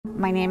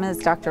My name is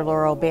Dr.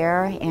 Laurel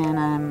Bear, and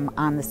I'm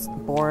on the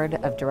board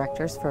of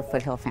directors for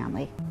Foothill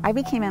Family. I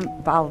became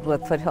involved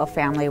with Foothill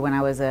Family when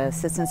I was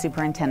assistant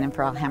superintendent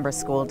for Alhambra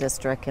School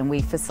District, and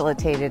we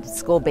facilitated a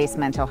school-based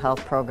mental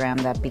health program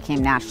that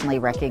became nationally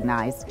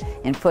recognized.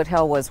 And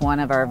Foothill was one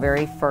of our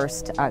very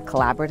first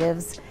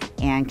collaboratives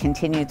and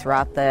continued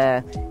throughout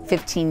the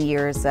 15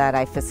 years that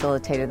I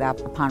facilitated that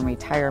upon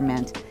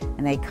retirement.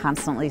 And they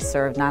constantly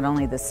served not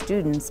only the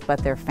students,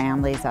 but their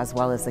families as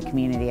well as the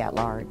community at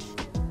large.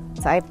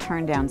 So I've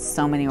turned down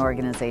so many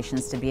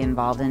organizations to be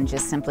involved in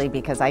just simply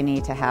because I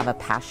need to have a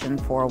passion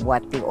for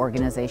what the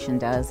organization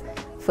does.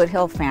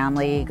 Foothill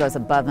Family goes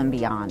above and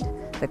beyond.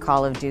 The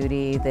call of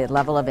duty, the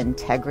level of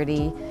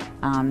integrity,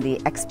 the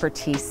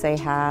expertise they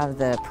have,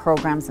 the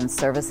programs and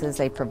services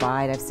they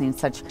provide. I've seen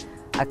such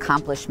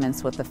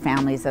accomplishments with the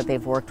families that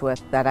they've worked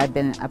with that I've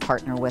been a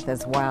partner with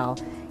as well.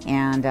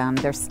 And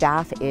their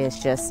staff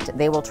is just,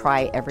 they will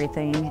try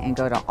everything and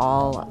go to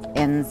all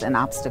ends and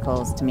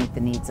obstacles to meet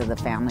the needs of the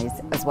families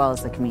as well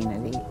as the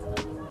community.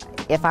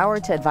 If I were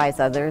to advise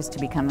others to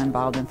become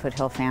involved in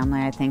Foothill Family,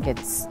 I think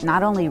it's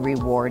not only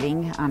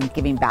rewarding,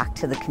 giving back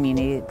to the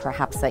community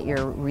perhaps that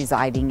you're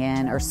residing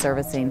in or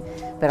servicing,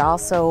 but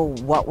also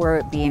what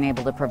we're being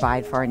able to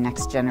provide for our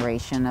next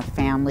generation of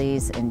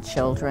families and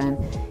children.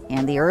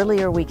 And the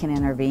earlier we can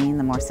intervene,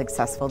 the more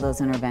successful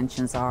those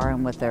interventions are.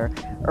 And with their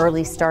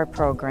early start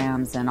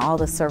programs and all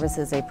the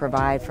services they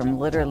provide from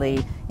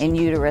literally in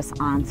uterus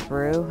on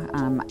through,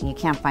 you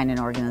can't find an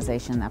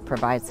organization that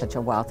provides such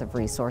a wealth of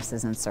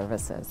resources and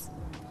services.